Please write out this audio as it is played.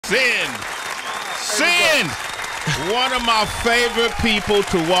Sin. One of my favorite people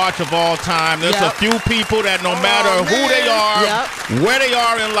to watch of all time. There's a few people that no matter who they are, where they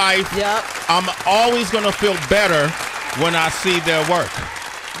are in life, I'm always going to feel better when I see their work.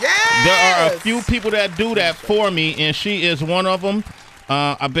 Yes. There are a few people that do that for me, and she is one of them.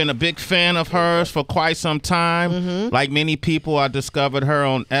 I've been a big fan of hers for quite some time. Like many people, I discovered her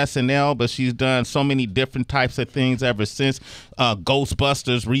on SNL, but she's done so many different types of things ever since.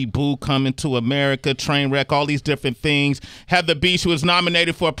 Ghostbusters reboot, Coming to America, Trainwreck, all these different things. Heather Beach was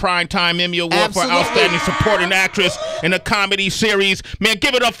nominated for a Primetime Emmy Award for Outstanding Supporting Actress in a Comedy Series. Man,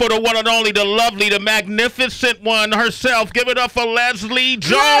 give it up for the one and only, the lovely, the magnificent one herself. Give it up for Leslie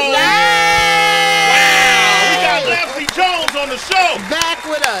Jones. Wow, we got Leslie Jones on the show. Back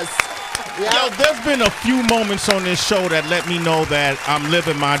with us. Yo, there's been a few moments on this show that let me know that I'm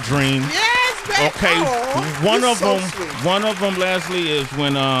living my dream. Yes, baby. Okay, one of them, Leslie, is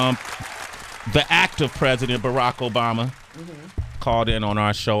when the active president Barack Obama called in on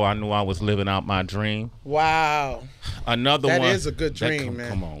our show. I knew I was living out my dream. Wow. Another one. That is a good dream, man.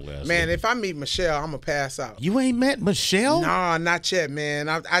 Come on, Leslie. Man, if I meet Michelle, I'm going to pass out. You ain't met Michelle? Nah, not yet, man.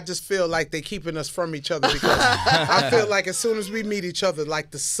 I just feel like they keeping us from each other because I feel like as soon as we meet each other, like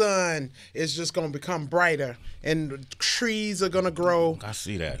the sun is just going to become brighter and the trees are going to grow. I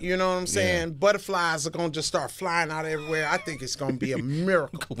see that. You know what I'm saying? Yeah. Butterflies are going to just start flying out everywhere. I think it's going to be a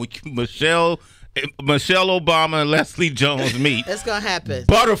miracle. Michelle Obama and Leslie Jones meet. It's going to happen.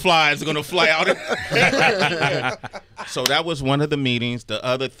 Butterflies are going to fly out. So that was one of the meetings. The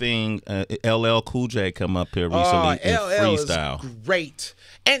other thing, LL Cool J come up here recently in freestyle. Is great.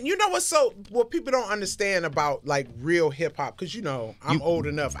 And you know what people don't understand about like real hip hop, because you know I'm old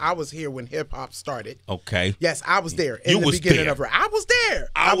enough. I was here when hip hop started. Okay. Yes, I was there in the beginning of it. I was there.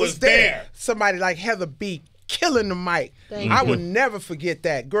 I was there. Somebody like Heather B killing the mic. I will never forget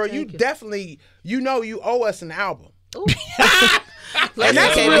that. Girl, you definitely, you owe us an album. And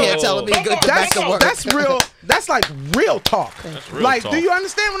that's real. Telling me good back to work. That's real. That's like real talk. Like, talk. do you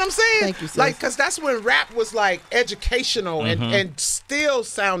understand what I'm saying? Thank you, sis. Like, because that's when rap was like educational and still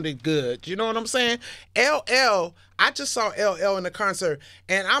sounded good. You know what I'm saying? LL, I just saw LL in the concert,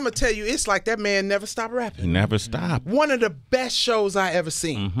 and I'm gonna tell you, it's like that man never stopped rapping. He never stopped. One of the best shows I ever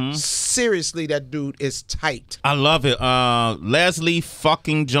seen. Seriously, that dude is tight. I love it. Leslie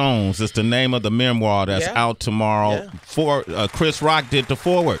fucking Jones is the name of the memoir that's out tomorrow. For Chris Rock did the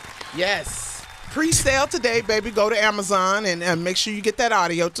foreword. Yes. Pre-sale today, baby. Go to Amazon and make sure you get that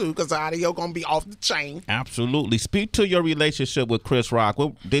audio, too, because the audio going to be off the chain. Absolutely. Speak to your relationship with Chris Rock.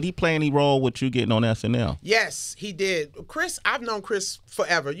 Did he play any role with you getting on SNL? Yes, he did. Chris, I've known Chris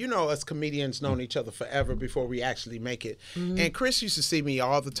forever. You know, us comedians known each other forever before we actually make it. And Chris used to see me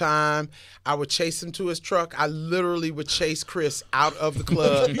all the time. I would chase him to his truck. I literally would chase Chris out of the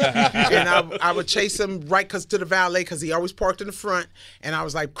club. And I would chase him right to the valet because he always parked in the front. And I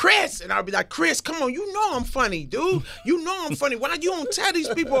was like, Chris! And I'd be like, Chris, come on, you know I'm funny, dude. You know I'm funny. Why you don't tell these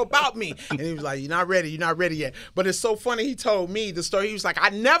people about me? And he was like, you're not ready yet. But it's so funny, he told me the story. He was like, I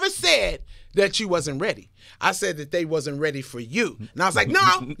never said that you wasn't ready. I said that they wasn't ready for you. And I was like, no,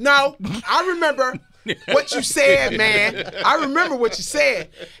 I remember what you said, man. I remember what you said.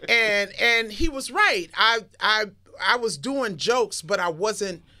 And he was right. I was doing jokes, but I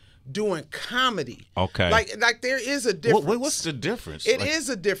wasn't doing comedy. Okay. Like there is a difference. What's the difference? It is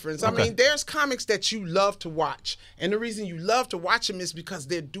a difference. I mean, there's comics that you love to watch. And the reason you love to watch them is because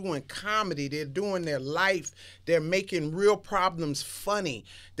they're doing comedy. They're doing their life. They're making real problems funny.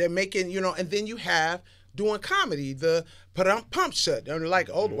 They're making, and then you have doing comedy, the pump shut. They're like,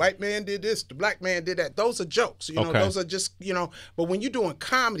 oh, the white man did this, the black man did that. Those are jokes. Those are just, but when you're doing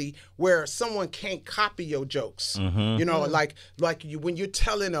comedy where someone can't copy your jokes, like when you're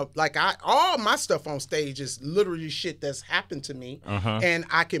telling all my stuff on stage is literally shit that's happened to me and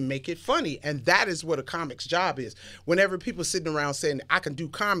I can make it funny. And that is what a comic's job is. Whenever people sitting around saying I can do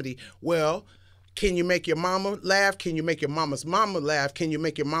comedy, well, can you make your mama laugh? Can you make your mama's mama laugh? Can you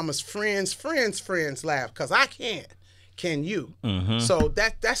make your mama's friends' laugh? Because I can't. Can you? So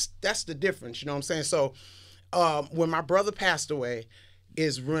that's the difference. You know what I'm saying? So when my brother passed away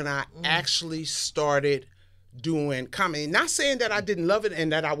is when I actually started doing comedy. Not saying that I didn't love it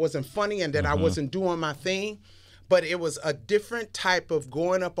and that I wasn't funny and that I wasn't doing my thing, but it was a different type of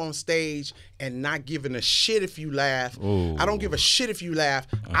going up on stage and not giving a shit if you laugh. Ooh. I don't give a shit if you laugh.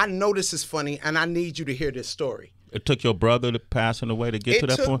 I know this is funny, and I need you to hear this story. It took your brother to passing away to get to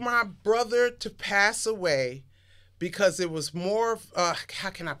that point? It took my brother to pass away because it was more, how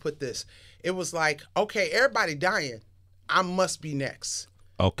can I put this? It was like, okay, everybody dying. I must be next.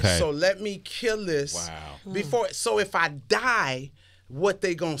 Okay. So let me kill this before. So if I die, what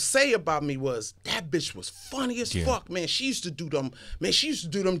they gonna say about me was that bitch was funny as fuck, man. She used to do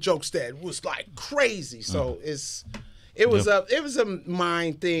them jokes that was like crazy. So it was a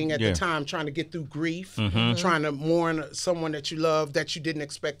mind thing at the time, trying to get through grief, trying to mourn someone that you love that you didn't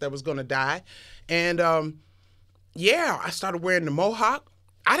expect that was gonna die. And I started wearing the mohawk.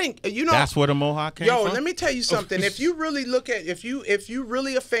 I didn't, That's where the mohawk came from? Let me tell you something. If you really look at, if you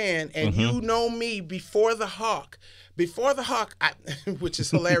really a fan and you know me before the hawk, which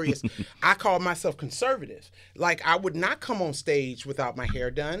is hilarious, I call myself conservative. Like, I would not come on stage without my hair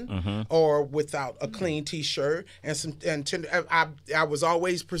done or without a clean T-shirt I was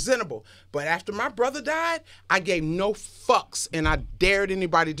always presentable. But after my brother died, I gave no fucks and I dared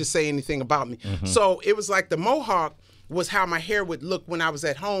anybody to say anything about me. So it was like the mohawk was how my hair would look when I was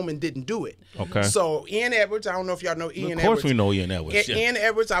at home and didn't do it. Okay. So Ian Edwards, I don't know if y'all know Ian Edwards. Of course we know Ian Edwards. Ian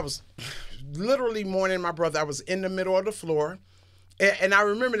Edwards, I was literally mourning my brother. I was in the middle of the floor. And I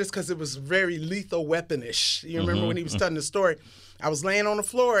remember this because it was very Lethal Weapon-ish. You remember when he was telling the story? I was laying on the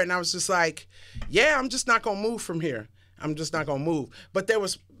floor and I was just like, yeah, I'm just not going to move from here. I'm just not going to move. But there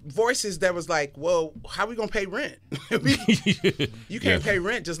was voices that was like, well, how are we going to pay rent? You can't pay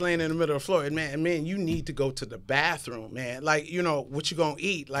rent just laying in the middle of the floor. And man, you need to go to the bathroom, man. Like, what you going to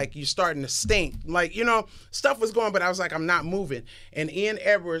eat? Like, you're starting to stink. Like, stuff was going, but I was like, I'm not moving. And Ian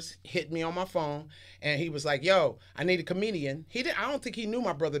Edwards hit me on my phone and he was like, yo, I need a comedian. I don't think he knew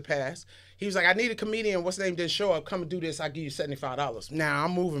my brother passed. He was like, I need a comedian. What's his name didn't show up. Come and do this. I'll give you $75. Now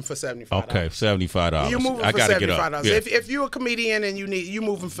I'm moving for $75. Okay, $75. You're moving for $75. Yeah. If you're a comedian and you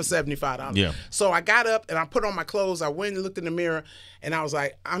moving for $75. Yeah. So I got up and I put on my clothes. I went and looked in the mirror and I was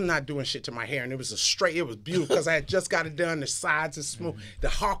like, I'm not doing shit to my hair. And it was it was beautiful because I had just got it done. The sides are smooth. The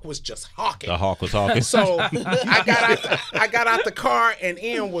hawk was just hawking. The hawk was hawking. So I got out the car and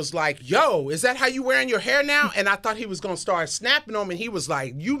Ian was like, yo, is that how you wearing your hair now? And I thought he was going to start snapping on me. He was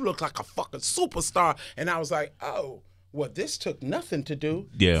like, you look like a fucking superstar. And I was like, oh, well, this took nothing to do.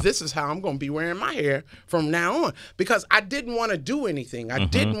 Yeah. This is how I'm going to be wearing my hair from now on. Because I didn't want to do anything. I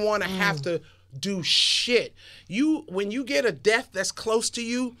didn't want to have to do shit. When you get a death that's close to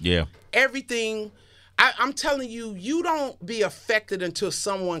you, everything, I'm telling you, you don't be affected until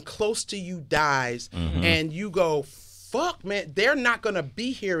someone close to you dies and you go, fuck, man, they're not going to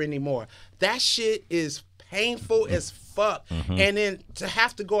be here anymore. That shit is painful as fuck. And then to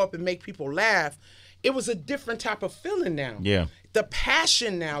have to go up and make people laugh, it was a different type of feeling now. Yeah. The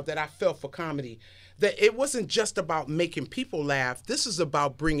passion now that I felt for comedy, that it wasn't just about making people laugh. This is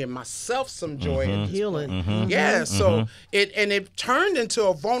about bringing myself some joy and healing. Yeah. So it turned into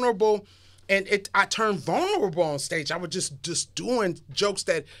a vulnerable, I turned vulnerable on stage. I was just doing jokes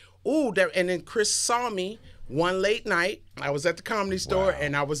and then Chris saw me one late night. I was at the Comedy Store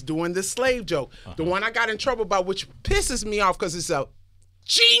and I was doing this slave joke. The one I got in trouble about, which pisses me off because it's a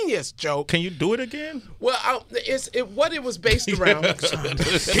genius joke. Can you do it again? Well, what it was based around.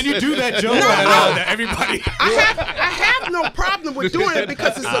 Can you do that joke? No, everybody. I have no problem with doing it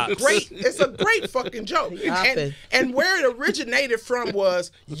because it's a great fucking joke. And where it originated from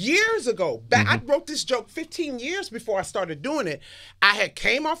was years ago. I wrote this joke 15 years before I started doing it. I had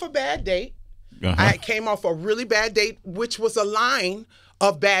came off a bad date. I came off a really bad date, which was a line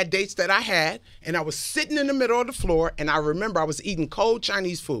of bad dates that I had, and I was sitting in the middle of the floor, and I remember I was eating cold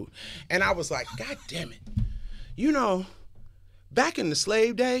Chinese food, and I was like, God damn it. Back in the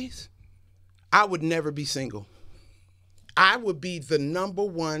slave days, I would never be single. I would be the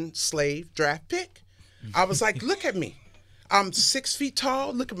 #1 slave draft pick. I was like, look at me. I'm 6 feet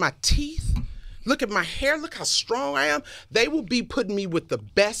tall. Look at my teeth. Look at my hair. Look how strong I am. They would be putting me with the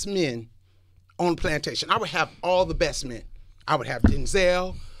best men on the plantation. I would have all the best men. I would have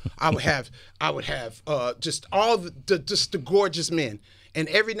Denzel. I would have just all the gorgeous men. And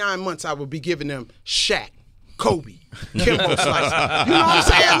every 9 months I would be giving them Shaq, Kobe, Kimbo Slice. You know what I'm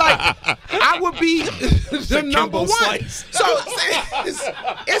saying? Like, I would be the #1. Slice. So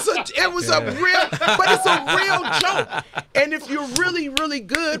it's a real joke. And if you're really, really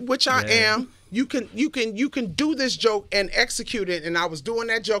good, which I am, you can do this joke and execute it. And I was doing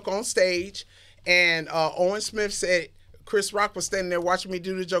that joke on stage, and Owen Smith said, Chris Rock was standing there watching me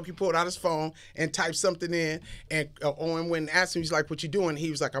do the joke. He pulled out his phone and typed something in, and Owen went and asked him, he's like, what you doing? He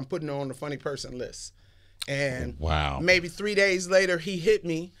was like, I'm putting her on the funny person list. And maybe 3 days later, he hit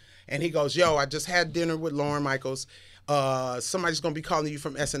me, and he goes, yo, I just had dinner with Lauren Michaels. Somebody's going to be calling you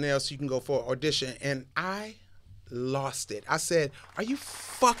from SNL so you can go for an audition. And I lost it. I said, are you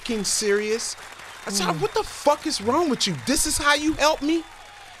fucking serious? I said, what the fuck is wrong with you? This is how you help me?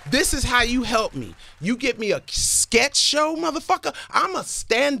 This is how you help me. You get me a sketch show, motherfucker? I'm a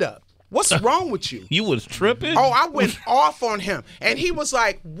stand-up. What's wrong with you? You was tripping? Oh, I went off on him. And he was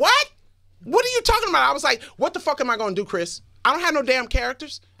like, what? What are you talking about? I was like, what the fuck am I going to do, Chris? I don't have no damn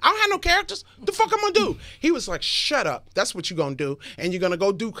characters. I don't have no characters. What the fuck am I going to do? He was like, shut up. That's what you're going to do. And you're going to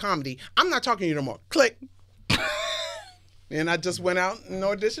go do comedy. I'm not talking to you no more. Click. And I just went out and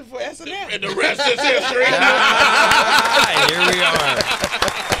auditioned for SNL. And the rest is history. Here we are.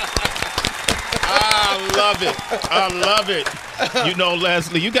 I love it. I love it. You know,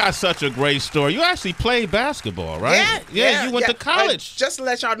 Leslie, you got such a great story. You actually played basketball, right? Yeah, you went to college. Just to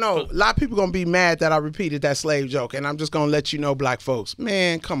let y'all know, a lot of people going to be mad that I repeated that slave joke. And I'm just going to let you know, black folks.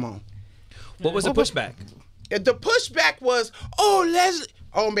 Man, come on. What was the pushback? The pushback was, oh, Leslie.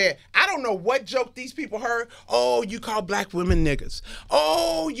 Oh, man, I don't know what joke these people heard. Oh, you call black women niggas.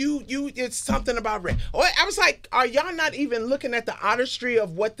 Oh, it's something about red. Oh, I was like, are y'all not even looking at the artistry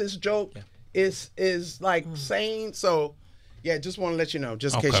of what this joke is like saying? So, yeah, just want to let you know,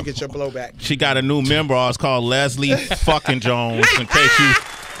 just in case you get your blowback. She got a new memoir. It's called Leslie fucking Jones. In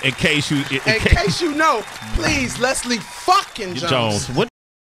case you know, please, Leslie fucking Jones.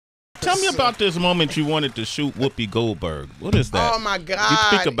 Tell me about this moment you wanted to shoot Whoopi Goldberg. What is that? Oh, my God. You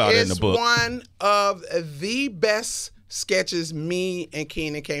speak about it in the book. It's one of the best sketches me and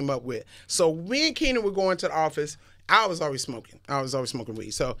Keenan came up with. So me and Keenan were going to the office. I was always smoking.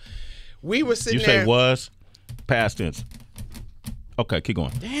 Weed. So we were sitting there. You say was? Past tense. Okay, keep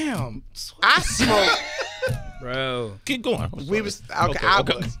going. Damn. I smoked. Bro. Keep going. We was, okay, I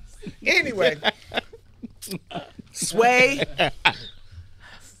was. Anyway.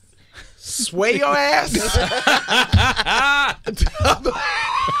 Sway your ass.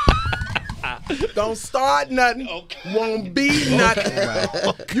 Don't start nothing. Okay. Won't be nothing.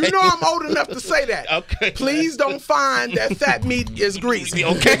 Okay. You know I'm old enough to say that. Okay. Please don't find that fat meat is greasy.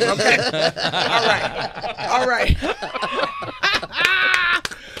 Okay. Okay. All right.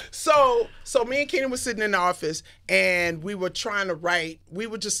 So me and Keenan was sitting in the office and we were trying to write. We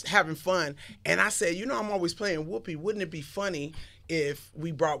were just having fun. And I said, you know, I'm always playing Whoopi. Wouldn't it be funny if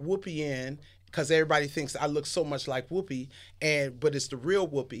we brought Whoopi in, because everybody thinks I look so much like Whoopi, but it's the real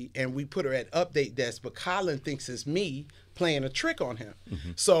Whoopi, and we put her at update desk, but Colin thinks it's me playing a trick on him.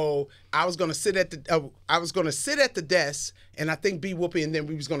 Mm-hmm. So I was gonna sit at the desk, and I think be Whoopi, and then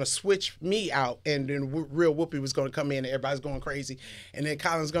we was gonna switch me out, and then real Whoopi was gonna come in, and everybody's going crazy, and then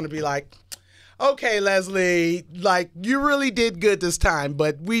Colin's gonna be like, okay, Leslie, like you really did good this time,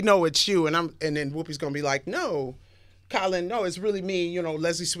 but we know it's you, and then Whoopi's gonna be like, no, Colin, no, it's really me. You know,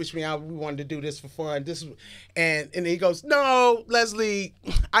 Leslie switched me out. We wanted to do this for fun. And he goes, no, Leslie,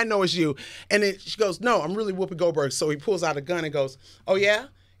 I know it's you. And then she goes, no, I'm really Whoopi Goldberg. So he pulls out a gun and goes, oh yeah,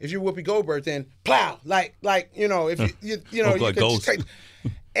 if you're Whoopi Goldberg, then plow, like you know, if you know, you can just take.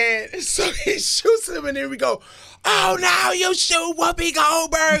 And so he shoots him, and then we go, oh, now you shoot Whoopi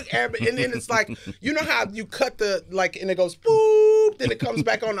Goldberg. And then it's like, you know how you cut and it goes, boop, then it comes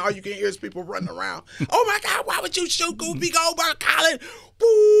back on, and all you can hear is people running around. Oh, my God, why would you shoot Whoopi Goldberg, Colin?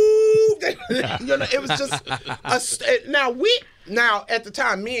 Boop. You know, it was just, now, at the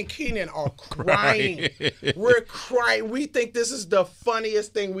time, me and Keenan are crying. Right. We're crying. We think this is the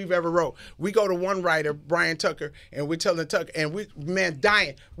funniest thing we've ever wrote. We go to one writer, Brian Tucker, and we're telling Tucker, and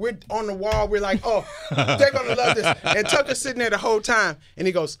dying. We're on the wall. We're like, oh, they're going to love this. And Tucker's sitting there the whole time, and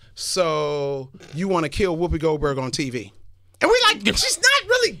he goes, so you want to kill Whoopi Goldberg on TV? And we're like, she's not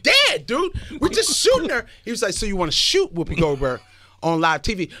really dead, dude. We're just shooting her. He was like, so you want to shoot Whoopi Goldberg on live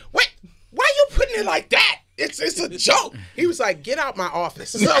TV? Wait, why are you putting it like that? It's a joke. He was like, get out my office.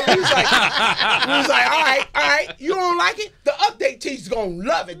 So we was like, all right, you don't like it? The update team's gonna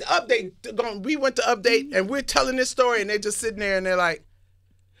love it. We went to update and we're telling this story and they're just sitting there and they're like,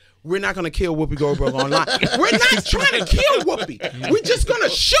 we're not gonna kill Whoopi Goldberg online. We're not trying to kill Whoopi. We're just gonna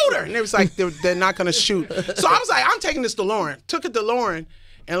shoot her. And it was like, they're not gonna shoot. So I was like, I'm taking this to Lauren. Took it to Lauren.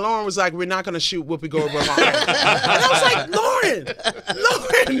 And Lauren was like, we're not going to shoot Whoopi Goldberg on. And I was like, Lauren,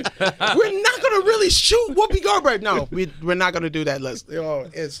 we're not going to really shoot Whoopi Goldberg. No, we're not going to do that, Leslie. Oh,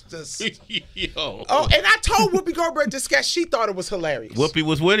 it's just. Yo. Oh, and I told Whoopi Goldberg this sketch. She thought it was hilarious. Whoopi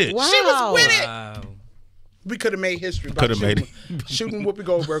was with it. Wow. She was with it. We could have made history by shooting Whoopi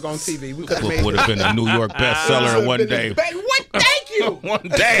Goldberg on TV. We could have made. Would have been a New York bestseller in one day. What? Thank you. One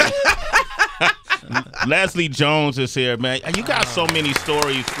day. Leslie Jones is here, man. You got so many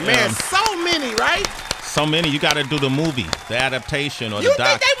stories. Man, so many, right? So many. You got to do the movie, the adaptation, or the doc. You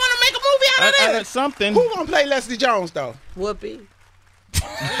think they want to make a movie out of that? Something. Who going to play Leslie Jones, though? Whoopi.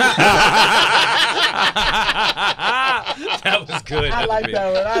 That was good. I like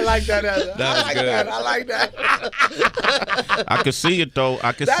that one. I like that. I like that. I could see it, though.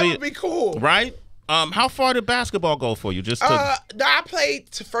 I could see it. That would be cool. Right? How far did basketball go for you? Just I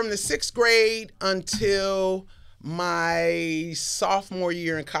played from the 6th grade until my sophomore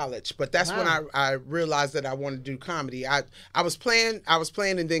year in college, but that's when I realized that I wanted to do comedy. I was playing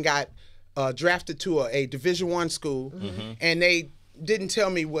and then got drafted to a Division I school, and they didn't tell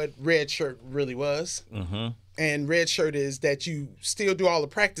me what red shirt really was. And red shirt is that you still do all the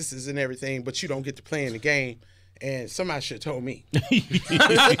practices and everything, but you don't get to play in the game. And somebody should have told me, because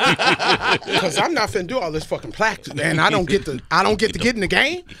I'm not finna do all this fucking practice, and I don't get to get in the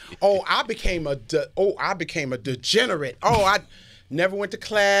game. I became a degenerate. I never went to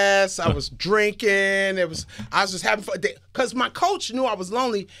class. I was drinking. I was just having fun. Because my coach knew I was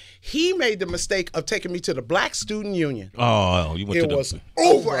lonely. He made the mistake of taking me to the Black Student Union. Oh, you went to the... It was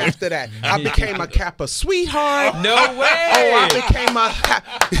over after that. I became a Kappa sweetheart. No way. I became a...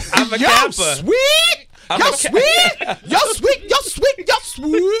 I'm a Yo, Kappa. Sweet. Yo, sweet. Yo, sweet. Yo, sweet. Yo,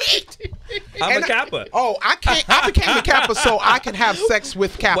 sweet. I'm a Kappa. I became a Kappa so I can have sex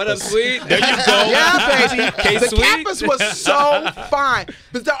with Kappas. What up, sweet? There you go. Yeah, baby. The Sweet? Kappas was so fine.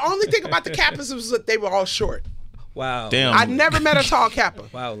 But the only thing about the Kappas was that they were all short. Wow. Damn. I never met a tall Kappa.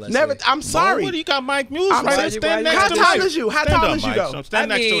 Wow, Leslie. Never. I'm sorry. What do you got, Mike Muse I'm right sorry. there? Stand next How to tall Mike. is you? How Stand tall up, is you, Mike. though? Stand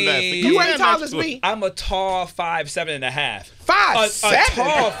next to Leslie. You ain't Stand tall next as to me. I'm a tall 5'7.5". 5'7". A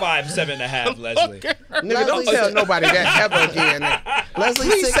tall 5'7.5", Leslie. Nigga, don't tell nobody that ever again. Leslie,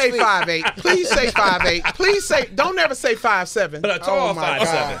 Please say 6 feet. 5'8". Please say 5'8". Please say. Don't ever say 5'7". But a tall Oh, my 5'7".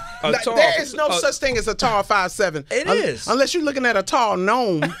 God. A tall- There is no such thing as a tall 5'7". It is. Unless you're looking at a tall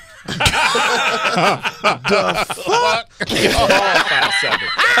gnome. A tall 5'7".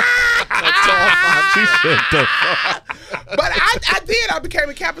 She said the fuck. But I did. I became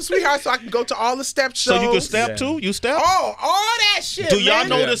a Kappa sweetheart so I can go to all the step shows. So you can step too? You step? Oh, all that shit. Do y'all man.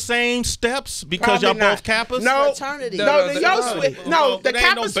 know the same steps because y'all Probably both Kappas? No, Fraternity. no, the It ain't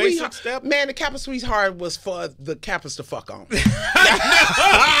Kappa no basic sweetheart. step? Man, the Kappa sweetheart was for the Kappas to fuck on. We ain't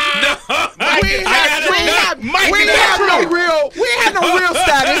had no real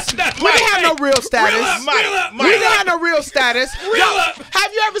status. We didn't have no real status. We didn't have no real status.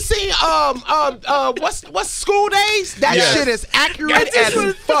 Have you ever seen what's School Days? That shit is accurate as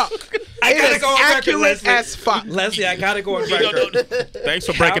fuck. I gotta go on record, accurate Leslie. as fuck. Leslie, I gotta go on record. Thanks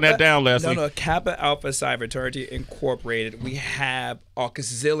for breaking that down, Leslie. No, Kappa Alpha Psi Fraternity Incorporated, we have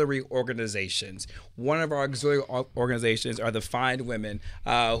auxiliary organizations. One of our auxiliary organizations are the Fine Women,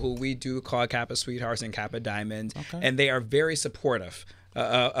 who we do call Kappa Sweethearts and Kappa Diamonds, and they are very supportive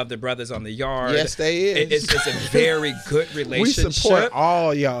of the brothers on the yard. Yes, they is. It's a very good relationship. We support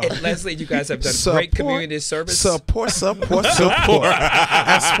all y'all. And Leslie, you guys have done great community service. Support.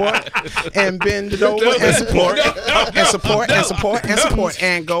 And bend it over and support. And support.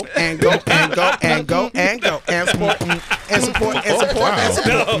 And go.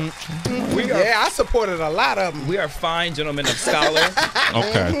 Yeah, I supported a lot of them. We are fine gentlemen of scholar.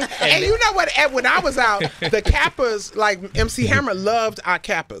 Okay. And you know what, Ed, when I was out, the Kappas, like MC Hammer loved our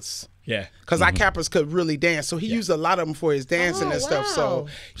Kappas. Yeah. Because our Kappas could really dance. So he used a lot of them for his dancing and stuff. So,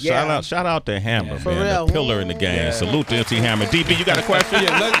 yeah. Shout out to Hammer, For man. real. The pillar in the game. Salute to MC Hammer. DB, you got a question?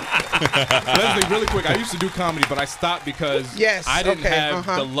 Leslie, really quick. I used to do comedy, but I stopped because I didn't have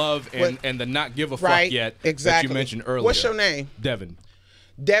the love and the not give a fuck yet that you mentioned earlier. What's your name? Devin.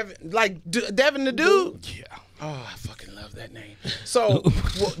 Devin the dude? Yeah. Oh, I fucking love that name. So,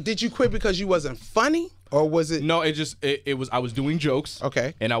 did you quit because you wasn't funny? Or was it? No, it was, I was doing jokes.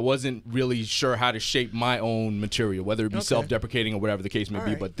 Okay. And I wasn't really sure how to shape my own material, whether it be self-deprecating or whatever the case may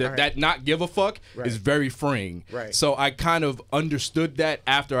be. But that not give a fuck is very freeing. Right. So I kind of understood that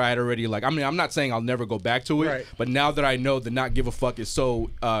after I had already, like, I mean, I'm not saying I'll never go back to it, but now that I know the not give a fuck is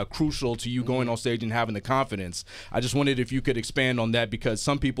so crucial to you going on stage and having the confidence, I just wondered if you could expand on that, because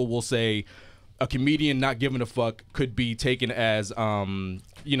some people will say a comedian not giving a fuck could be taken as,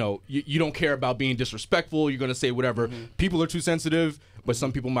 you know, you don't care about being disrespectful. You're going to say whatever. People are too sensitive, but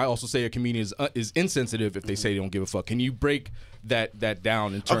some people might also say a comedian is insensitive if they say they don't give a fuck. Can you break that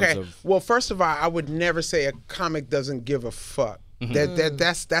down in terms of? Well, first of all, I would never say a comic doesn't give a fuck.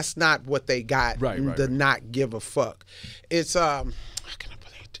 That's not what they got. Right. Not give a fuck. It's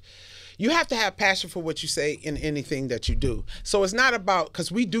you have to have passion for what you say in anything that you do. So it's not about,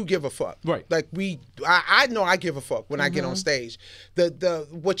 because we do give a fuck. Right. Like I know I give a fuck when I get on stage. The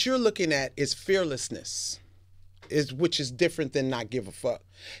what you're looking at is fearlessness, which is different than not give a fuck.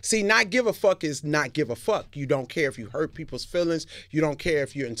 See, not give a fuck is not give a fuck. You don't care if you hurt people's feelings. You don't care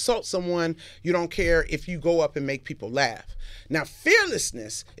if you insult someone. You don't care if you go up and make people laugh. Now,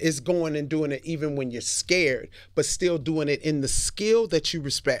 fearlessness is going and doing it even when you're scared, but still doing it in the skill that you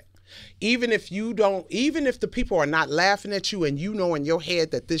respect. Even if the people are not laughing at you and you know in your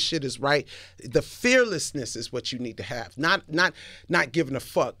head that this shit is right, the fearlessness is what you need to have. Not giving a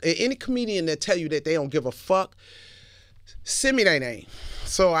fuck. Any comedian that tell you that they don't give a fuck, send me their name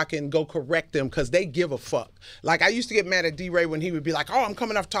so I can go correct them, because they give a fuck. Like, I used to get mad at D-Ray when he would be like, oh, I'm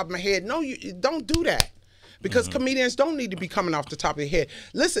coming off the top of my head. No, you don't do that. Because comedians don't need to be coming off the top of their head.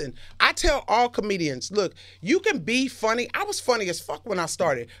 Listen, I tell all comedians, look, you can be funny. I was funny as fuck when I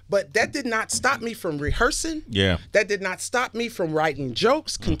started, but that did not stop me from rehearsing. Yeah. That did not stop me from writing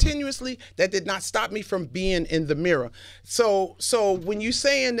jokes continuously. That did not stop me from being in the mirror. So when you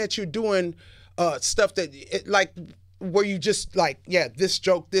saying that you're doing stuff that, like, were you just like, yeah, this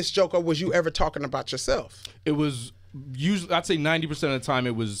joke, or was you ever talking about yourself? It was usually, I'd say 90% of the time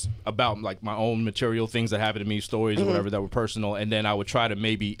it was about like my own material, things that happened to me, stories or whatever that were personal, and then I would try to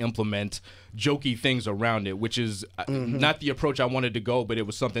maybe implement jokey things around it, which is not the approach I wanted to go, but it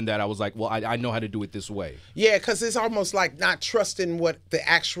was something that I was like, well, I know how to do it this way. Yeah, because it's almost like not trusting what the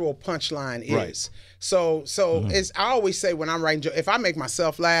actual punchline is. Right. So it's, I always say when I'm writing jokes, if I make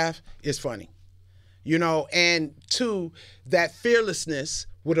myself laugh, it's funny. You know, and two, that fearlessness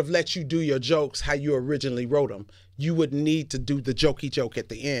would have let you do your jokes how you originally wrote them. You wouldn't need to do the jokey joke at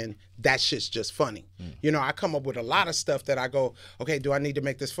the end. That shit's just funny. You know, I come up with a lot of stuff that I go, okay, do I need to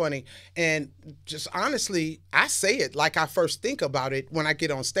make this funny? And just honestly, I say it like I first think about it when I get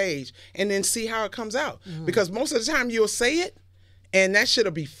on stage, and then see how it comes out. Because most of the time you'll say it, and that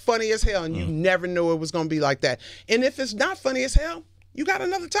shit'll be funny as hell, and you never knew it was gonna be like that. And if it's not funny as hell, you got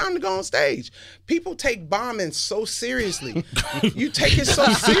another time to go on stage. People take bombing so seriously. You take it so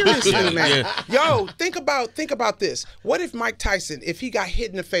seriously, man. Yo, think about this. What if Mike Tyson, if he got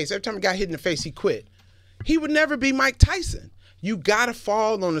hit in the face, every time he got hit in the face, he quit? He would never be Mike Tyson. You gotta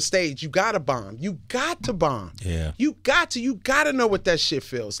fall on the stage. You gotta bomb. You got to bomb. Yeah. You got to know what that shit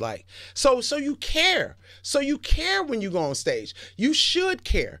feels like. So you care. So you care when you go on stage. You should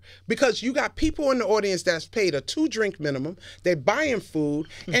care, because you got people in the audience that's paid a 2-drink minimum. They're buying food,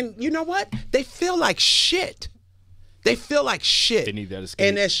 and you know what? They feel like shit. They feel like shit. They need that escape.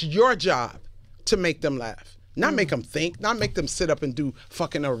 And it's your job to make them laugh. Not make them think, not make them sit up and do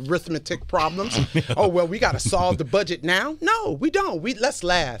fucking arithmetic problems. Oh, well, we got to solve the budget now. No, we don't. Let's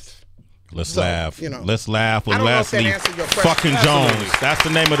laugh. Let's laugh. You know, let's laugh with I don't know if that Leslie answered your question. fucking Jones. That's the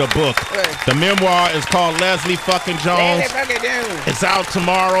name of the book. The memoir is called Leslie fucking Jones. It's out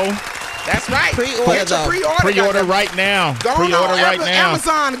tomorrow. That's right. Pre-order. Pre-order right now. Pre-order right now.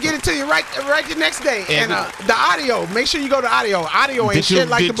 Amazon, get it to you right the next day. And the audio, make sure you go to audio. Audio ain't shit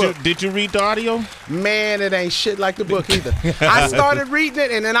like the book. Did you read the audio? Man, it ain't shit like the book either. I started reading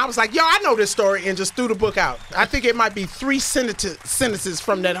it, and then I was like, yo, I know this story, and just threw the book out. I think it might be 3 sentences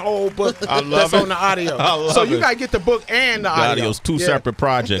from that whole book that's on the audio. So you got to get the book and the audio. The audio's two separate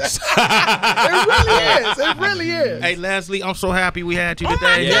projects. It really is. It really is. Hey, Leslie, I'm so happy we had you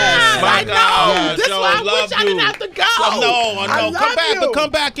today. Yes. I know. God. This is why I wish I didn't have to go. I know. Come back, but come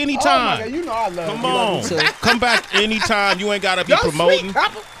back anytime. Oh my God, you know I love Come on. Come back anytime. You ain't got to be promoting.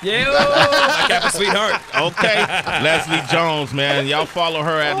 Yeah, like Kappa Sweetheart. Okay. Leslie Jones, man. Y'all follow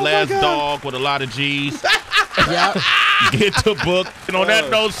her at Last Dog with a lot of G's. Yep. Get the book. And on that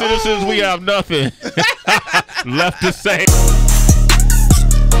note, citizens, we have nothing left to say.